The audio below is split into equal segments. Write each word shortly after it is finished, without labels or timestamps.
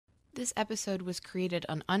This episode was created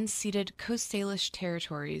on unceded Coast Salish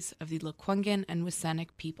territories of the Lekwungen and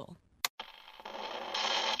Wisanic people.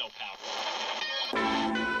 No power.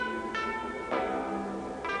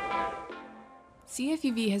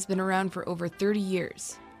 CFUV has been around for over 30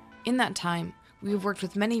 years. In that time, we have worked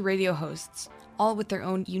with many radio hosts, all with their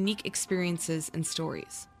own unique experiences and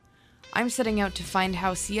stories. I'm setting out to find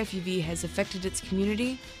how CFUV has affected its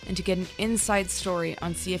community and to get an inside story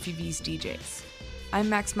on CFUV's DJs. I'm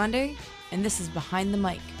Max Monday, and this is Behind the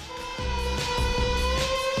Mic.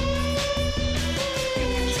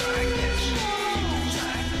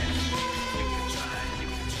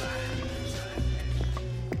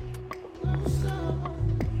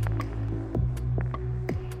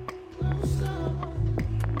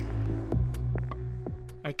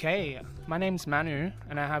 Okay, my name's Manu,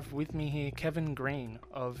 and I have with me here Kevin Greene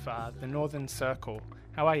of the Northern Circle.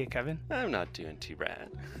 How are you, Kevin? I'm not doing too bad.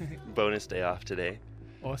 Bonus day off today.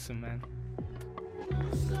 Awesome, man.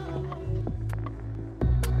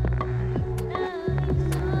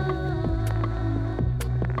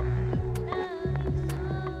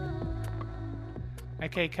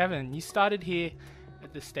 Okay, Kevin, you started here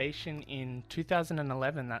at the station in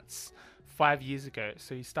 2011. That's 5 years ago.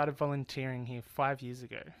 So you started volunteering here 5 years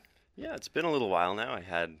ago. Yeah, it's been a little while now. I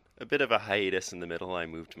had a bit of a hiatus in the middle. I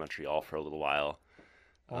moved to Montreal for a little while.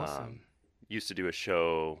 Awesome. Used to do a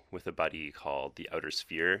show with a buddy called The Outer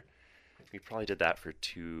Sphere. We probably did that for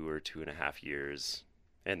 2 or 2.5 years.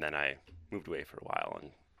 And then I moved away for a while.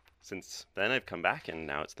 And since then I've come back, and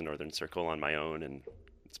now it's the Northern Circle on my own, and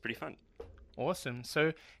it's pretty fun. Awesome.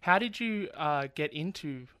 So how did you get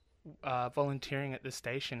into volunteering at the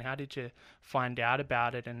station? How did you find out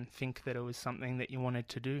about it and think that it was something that you wanted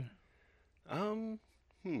to do? I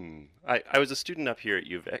was a student up here at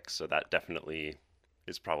UVic, so that definitely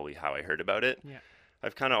is probably how I heard about it. Yeah.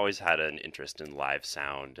 I've kind of always had an interest in live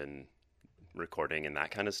sound and recording and that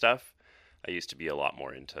kind of stuff. I used to be a lot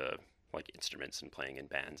more into like instruments and playing in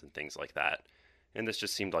bands and things like that. And this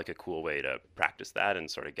just seemed like a cool way to practice that and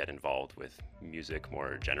sort of get involved with music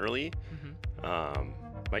more generally. Mm-hmm.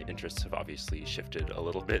 My interests have obviously shifted a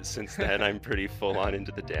little bit since then. I'm pretty full on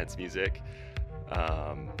into the dance music.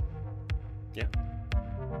 Yeah.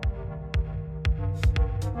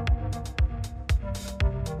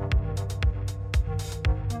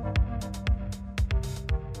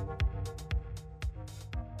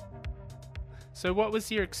 So what was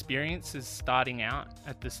your experiences starting out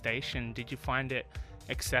at the station? Did you find it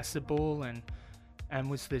accessible and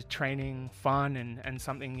was the training fun and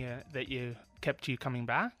something that you kept you coming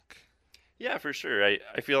back? Yeah, for sure.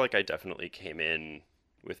 I feel like I definitely came in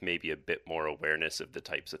with maybe a bit more awareness of the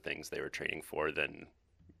types of things they were training for than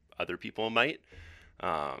other people might.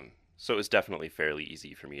 So it was definitely fairly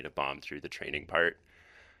easy for me to bomb through the training part.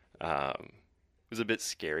 It was a bit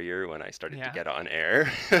scarier when I started to get on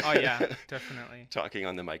air. Oh, yeah, definitely. Talking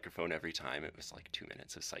on the microphone every time. It was like 2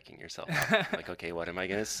 minutes of psyching yourself up. Like, okay, what am I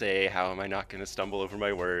going to say? How am I not going to stumble over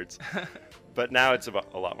my words? But now it's a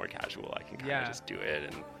lot more casual. I can kind of just do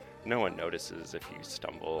it, and no one notices if you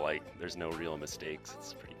stumble. Like, there's no real mistakes.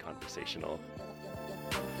 It's pretty conversational.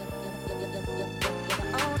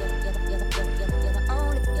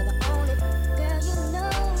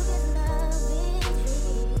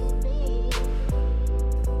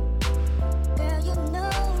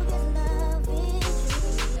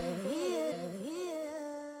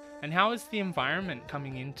 And how is the environment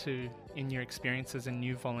coming in your experience as a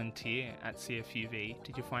new volunteer at CFUV?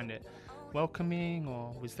 Did you find it welcoming,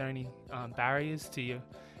 or was there any barriers to you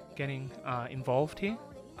getting involved here?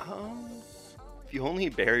 The only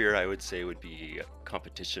barrier I would say would be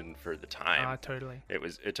competition for the time. Totally.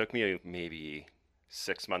 It took me maybe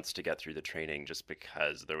 6 months to get through the training just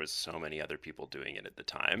because there was so many other people doing it at the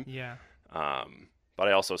time. Yeah. But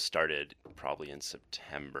I also started probably in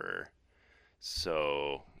September,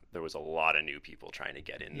 so there was a lot of new people trying to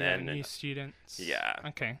get in then. New students. Yeah.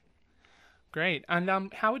 Okay. Great.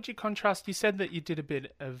 And how would you contrast? You said that you did a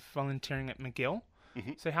bit of volunteering at McGill.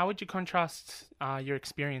 Mm-hmm. So how would you contrast your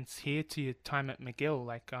experience here to your time at McGill,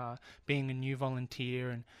 like being a new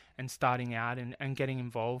volunteer and starting out and getting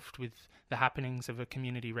involved with the happenings of a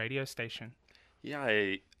community radio station?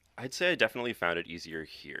 Yeah, I'd say I definitely found it easier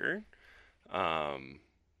here.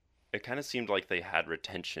 It kind of seemed like they had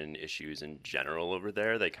retention issues in general over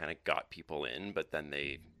there. They kind of got people in, but then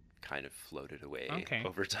they kind of floated away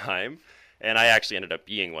over time. And I actually ended up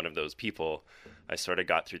being one of those people. I sort of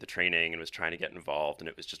got through the training and was trying to get involved, and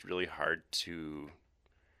it was just really hard to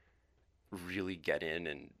really get in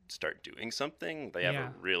and start doing something. They have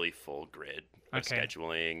a really full grid of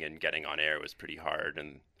scheduling, and getting on air was pretty hard.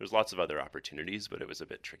 And there's lots of other opportunities, but it was a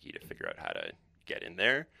bit tricky to figure out how to get in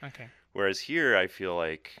there. Okay. Whereas here, I feel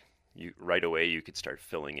like right away you could start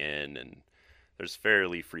filling in, and there's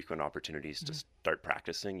fairly frequent opportunities to start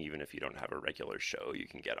practicing. Even if you don't have a regular show, you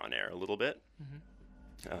can get on air a little bit.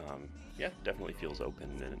 Yeah, definitely feels open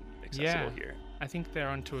and accessible here. I think they're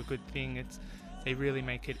onto a good thing. They really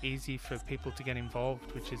make it easy for people to get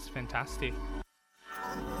involved, which is fantastic.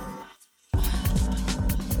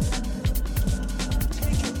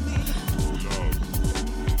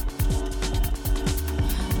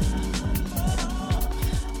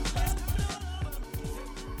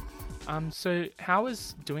 So how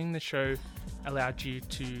has doing the show allowed you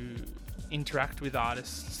to interact with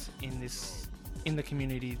artists in the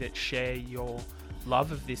community that share your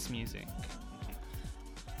love of this music?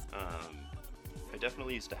 I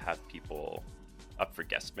definitely used to have people up for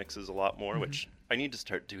guest mixes a lot more, which I need to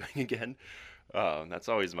start doing again. That's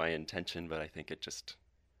always my intention, but I think it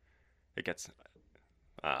gets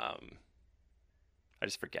I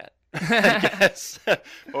just forget. I guess.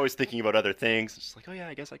 Always thinking about other things. It's just like, oh yeah,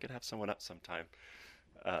 I guess I could have someone up sometime.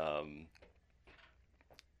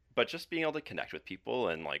 But just being able to connect with people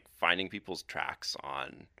and like finding people's tracks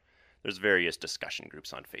there's various discussion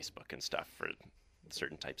groups on Facebook and stuff for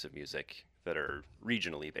certain types of music that are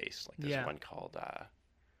regionally based. Like there's one called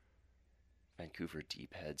Vancouver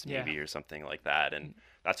Deep Heads maybe or something like that. And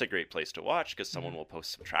that's a great place to watch because someone will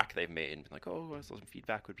post some track they've made and be like, oh, some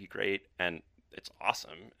feedback would be great. And it's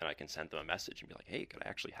awesome. And I can send them a message and be like, hey, could I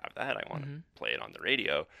actually have that? I want to play it on the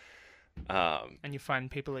radio. And you find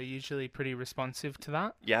people are usually pretty responsive to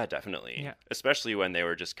that? Yeah, definitely. Yeah. Especially when they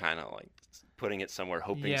were just kind of like putting it somewhere,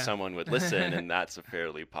 hoping someone would listen. And that's a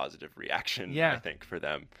fairly positive reaction, I think, for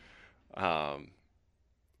them.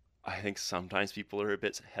 I think sometimes people are a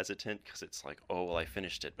bit hesitant because it's like, oh, well, I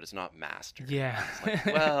finished it, but it's not mastered. Yeah. It's like,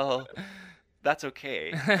 well, that's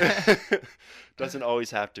okay. Doesn't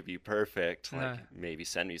always have to be perfect. Like maybe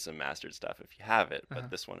send me some mastered stuff if you have it,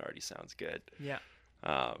 but this one already sounds good. Yeah.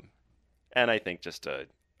 And I think just a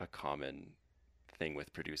common thing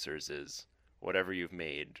with producers is whatever you've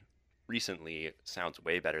made recently sounds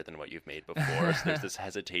way better than what you've made before. So there's this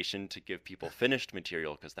hesitation to give people finished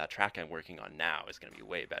material because that track I'm working on now is going to be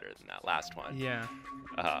way better than that last one. Yeah.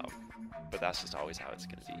 But that's just always how it's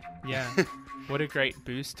going to be. Yeah. What a great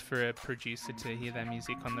boost for a producer to hear their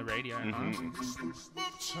music on the radio.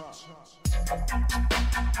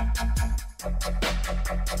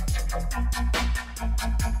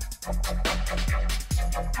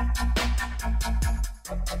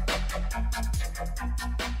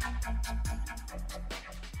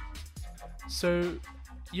 So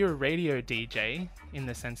you're a radio DJ in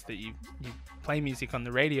the sense that you play music on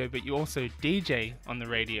the radio, but you also DJ on the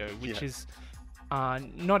radio, which is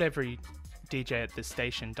not every DJ at the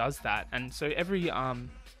station does that. And so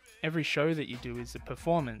every show that you do is a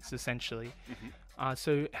performance essentially.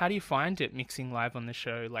 So how do you find it mixing live on the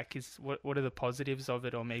show? Like, what are the positives of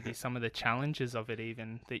it, or maybe some of the challenges of it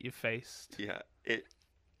even that you've faced? Yeah,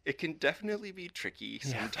 it can definitely be tricky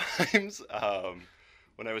sometimes.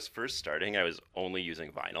 When I was first starting, I was only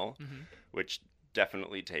using vinyl, which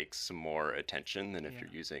definitely takes some more attention than if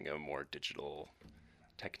you're using a more digital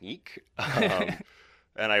technique.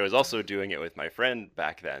 And I was also doing it with my friend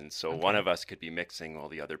back then. So one of us could be mixing while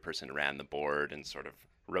the other person ran the board and sort of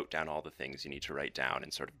wrote down all the things you need to write down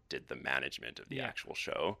and sort of did the management of the actual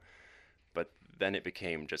show. But then it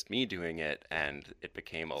became just me doing it, and it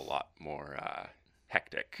became a lot more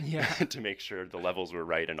hectic to make sure the levels were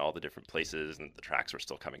right in all the different places and the tracks were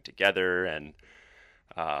still coming together. And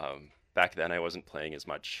back then I wasn't playing as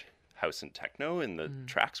much house and techno, and the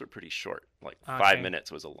tracks were pretty short. Like 5 minutes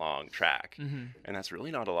was a long track, and that's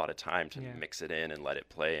really not a lot of time to mix it in and let it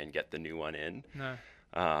play and get the new one in.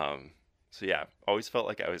 So yeah, always felt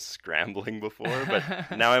like I was scrambling before,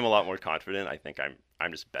 but now I'm a lot more confident. I think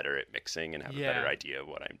I'm just better at mixing and have a better idea of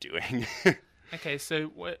what I'm doing. Okay, so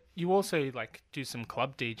you also like do some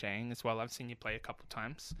club DJing as well. I've seen you play a couple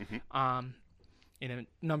times, in a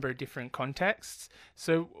number of different contexts.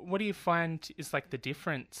 So what do you find is like the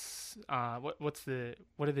difference? What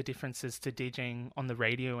are the differences to DJing on the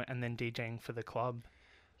radio and then DJing for the club?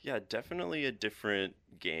 Yeah, definitely a different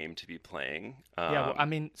game to be playing. Well, I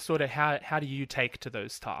mean, sort of how do you take to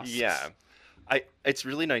those tasks? Yeah, it's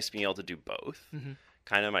really nice being able to do both.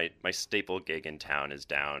 Kind of my staple gig in town is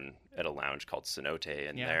down at a lounge called Cenote,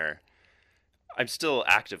 and there I'm still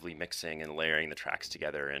actively mixing and layering the tracks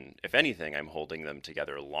together, and if anything, I'm holding them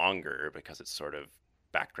together longer because it's sort of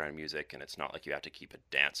background music and it's not like you have to keep a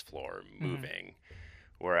dance floor moving.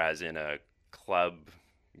 Whereas in a club,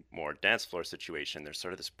 more dance floor situation, there's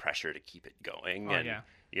sort of this pressure to keep it going, and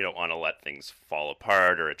you don't want to let things fall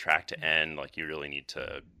apart or a track to end. Like, you really need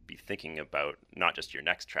to be thinking about not just your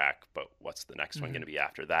next track, but what's the next one going to be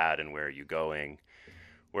after that, and where are you going?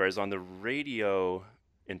 Whereas on the radio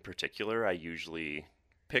in particular, I usually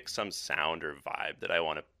pick some sound or vibe that I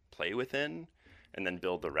want to play within, and then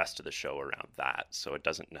build the rest of the show around that. So it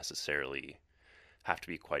doesn't necessarily have to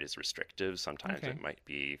be quite as restrictive. Sometimes it might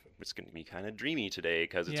be, it's going to be kind of dreamy today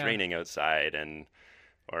because it's raining outside,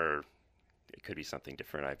 or it could be something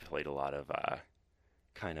different. I've played a lot of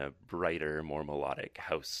kind of brighter, more melodic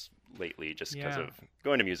house lately, just because of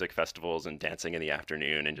going to music festivals and dancing in the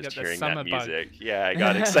afternoon and just hearing that music. Yeah, I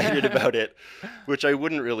got excited about it, which I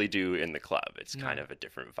wouldn't really do in the club. It's kind of a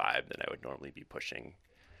different vibe than I would normally be pushing.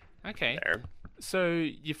 Okay. There. So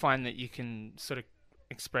you find that you can sort of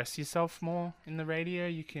express yourself more in the radio?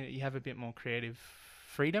 You have a bit more creative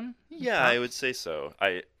freedom? Yeah, I would say so.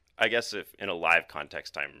 I guess if in a live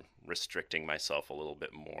context, I'm restricting myself a little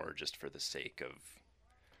bit more just for the sake of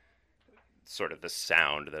sort of the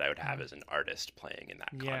sound that I would have as an artist playing in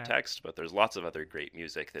that context. But there's lots of other great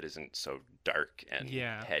music that isn't so dark and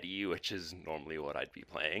heady, which is normally what I'd be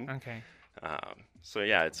playing. Okay. So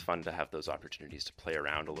yeah, it's fun to have those opportunities to play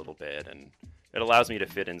around a little bit, and it allows me to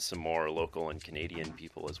fit in some more local and Canadian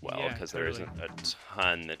people as well, because there isn't a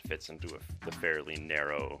ton that fits into the fairly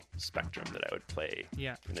narrow spectrum that I would play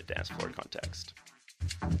in a dance floor context.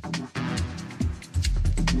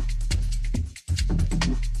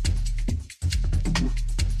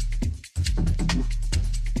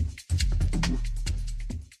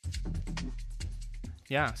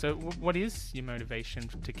 Yeah, so what is your motivation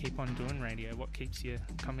to keep on doing radio? What keeps you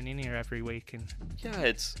coming in here every week? And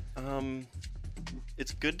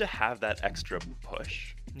it's good to have that extra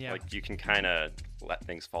push. Yeah. Like, you can kind of let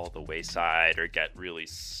things fall to the wayside or get really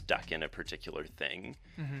stuck in a particular thing.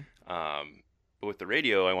 But with the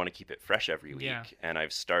radio, I want to keep it fresh every week. And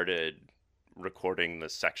I've started recording the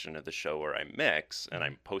section of the show where I mix, and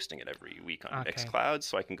I'm posting it every week on Mixcloud,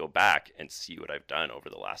 so I can go back and see what I've done over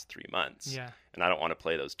the last 3 months. And I don't want to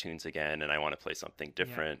play those tunes again, and I want to play something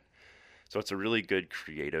different. So it's a really good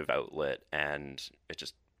creative outlet, and it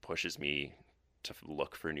just pushes me to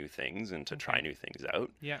look for new things and to try new things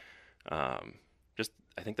out.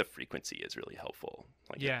 I think the frequency is really helpful.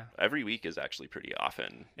 Like, every week is actually pretty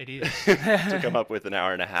often. It is. To come up with an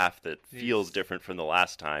hour and a half that feels different from the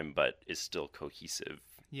last time, but is still cohesive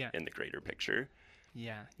in the greater picture.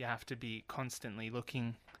 Yeah, you have to be constantly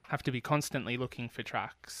looking for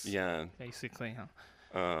tracks. Yeah. Basically.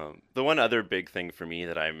 The one other big thing for me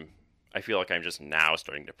that I feel like I'm just now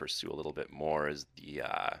starting to pursue a little bit more is the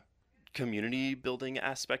community building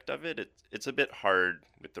aspect of it. It's a bit hard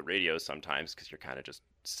with the radio sometimes because you're kind of just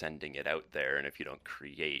sending it out there, and if you don't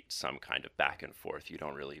create some kind of back and forth, you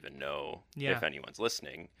don't really even know if anyone's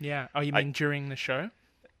listening. Yeah. Oh, you mean during the show?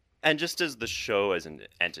 And just as the show as an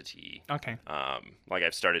entity. Okay. Like,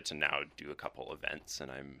 I've started to now do a couple events,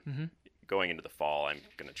 and I'm going into the fall, I'm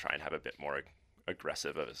going to try and have a bit more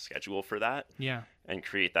aggressive of a schedule for that, and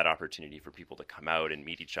create that opportunity for people to come out and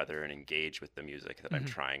meet each other and engage with the music that I'm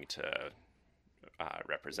trying to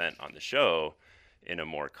represent on the show in a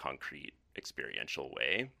more concrete, experiential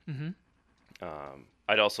way.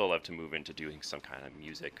 I'd also love to move into doing some kind of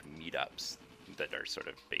music meetups that are sort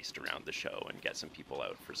of based around the show and get some people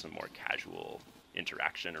out for some more casual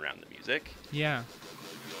interaction around the music. Yeah.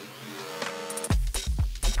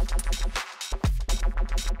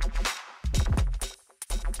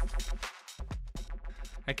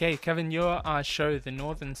 Okay, Kevin, your show, The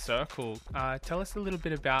Northern Circle. Tell us a little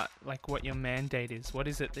bit about what your mandate is. What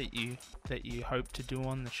is it that you hope to do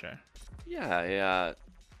on the show? Yeah.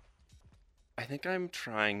 I think I'm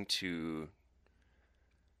trying to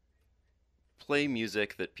play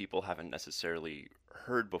music that people haven't necessarily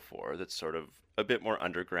heard before. That's sort of a bit more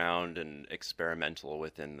underground and experimental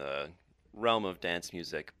within the realm of dance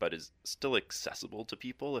music, but is still accessible to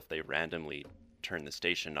people if they randomly turn the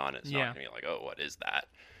station on. It's not going to be like, oh, what is that?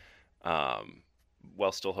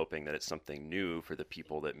 While still hoping that it's something new for the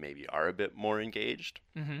people that maybe are a bit more engaged.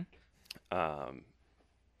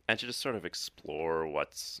 And to just sort of explore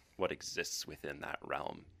what exists within that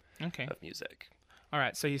realm of music. All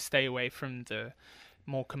right, so you stay away from the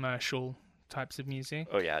more commercial types of music?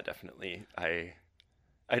 Oh yeah, definitely. I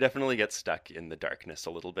definitely get stuck in the darkness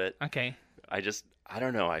a little bit. Okay. I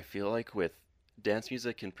don't know, I feel like with dance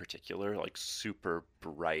music in particular, like super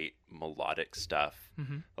bright melodic stuff,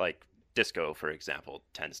 like disco, for example,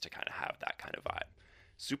 tends to kind of have that kind of vibe.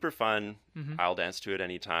 Super fun. I'll dance to it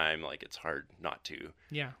anytime. Like, it's hard not to.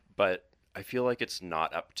 Yeah. But I feel like it's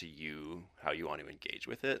not up to you how you want to engage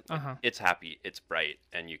with it. Like, it's happy, it's bright,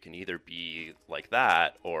 and you can either be like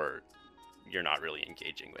that or you're not really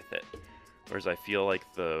engaging with it. Whereas I feel like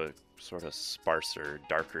the sort of sparser,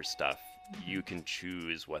 darker stuff, you can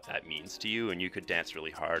choose what that means to you, and you could dance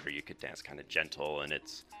really hard, or you could dance kind of gentle, and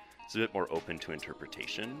it's a bit more open to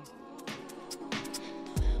interpretation.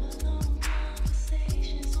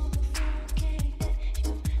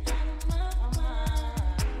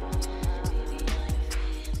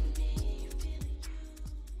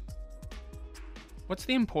 What's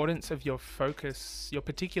the importance of your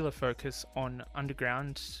particular focus on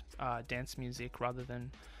underground dance music rather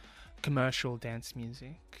than commercial dance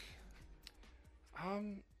music?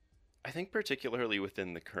 I think particularly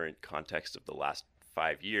within the current context of the last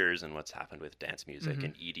 5 years and what's happened with dance music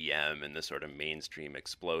and EDM and the sort of mainstream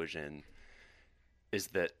explosion is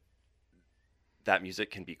that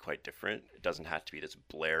music can be quite different. It doesn't have to be this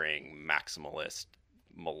blaring, maximalist,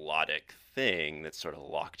 melodic thing that's sort of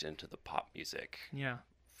locked into the pop music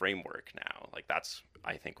framework now. Like that's,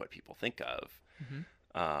 I think, what people think of.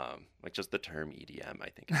 Like just the term EDM, I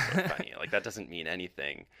think is so funny. Like that doesn't mean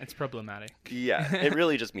anything. It's problematic. Yeah, it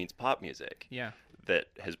really just means pop music. Yeah. That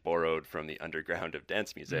has borrowed from the underground of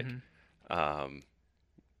dance music. Yeah,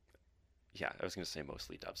 I was going to say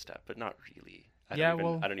mostly dubstep, but not really. I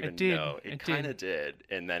don't even know. It kind of did,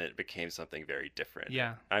 and then it became something very different.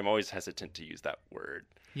 Yeah. I'm always hesitant to use that word.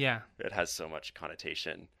 Yeah. It has so much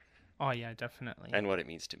connotation. Oh, yeah, definitely. And what it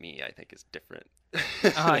means to me, I think, is different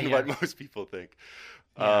than what most people think.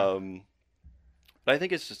 Yeah. But I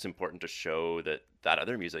think it's just important to show that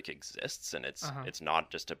other music exists, and it's not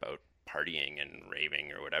just about partying and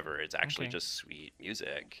raving or whatever. It's actually just sweet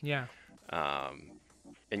music. Yeah.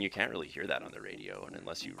 And you can't really hear that on the radio, and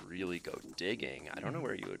unless you really go digging, I don't know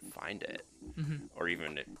where you would find it, or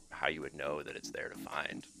even how you would know that it's there to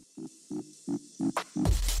find.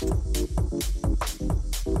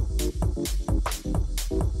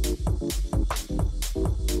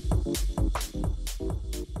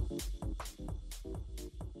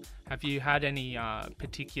 Have you had any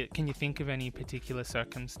can you think of any particular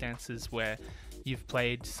circumstances where you've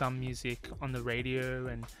played some music on the radio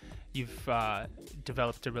and you've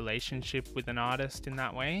developed a relationship with an artist in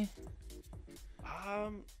that way?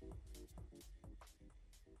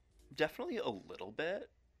 Definitely a little bit.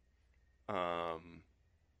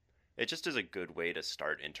 It just is a good way to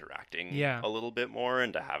start interacting a little bit more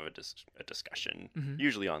and to have a discussion,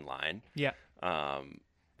 usually online. Yeah.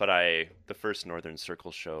 But the first Northern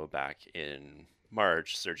Circle show back in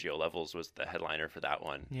March, Sergio Levels was the headliner for that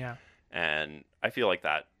one. Yeah. And I feel like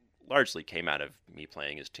that largely came out of me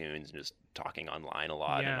playing his tunes and just talking online a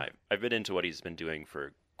lot. Yeah. And I've been into what he's been doing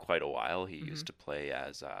for quite a while. He used to play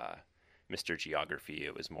as Mr. Geography.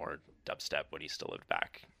 It was more dubstep when he still lived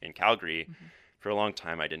back in Calgary. For a long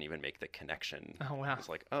time, I didn't even make the connection. Oh, wow. I was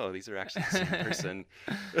like, oh, these are actually the same person.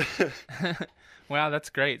 Wow, that's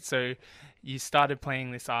great. So you started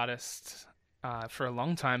playing this artist for a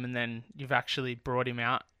long time, and then you've actually brought him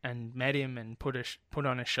out and met him and put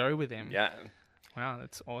on a show with him. Yeah. Wow,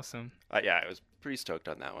 that's awesome. Yeah, I was pretty stoked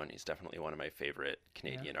on that one. He's definitely one of my favorite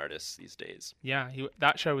Canadian artists these days. Yeah,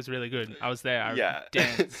 that show was really good. I was there. I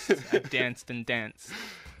danced and danced.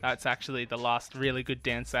 That's actually the last really good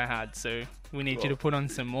dance I had, so we need you to put on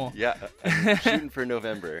some more. Yeah, I'm shooting for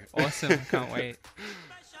November. Awesome, can't wait.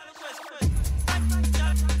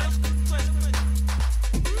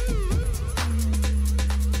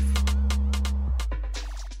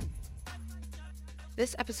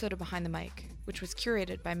 This episode of Behind the Mic, which was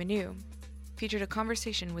curated by Manu, featured a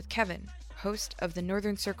conversation with Kevin, host of The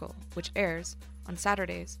Northern Circle, which airs on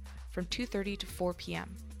Saturdays from 2:30 to 4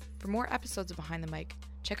 p.m. For more episodes of Behind the Mic,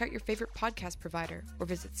 check out your favorite podcast provider or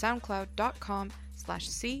visit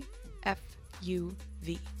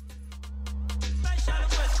soundcloud.com/CFUV.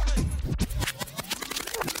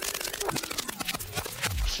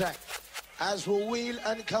 Check. As we wheel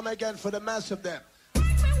and come again for the mass of them.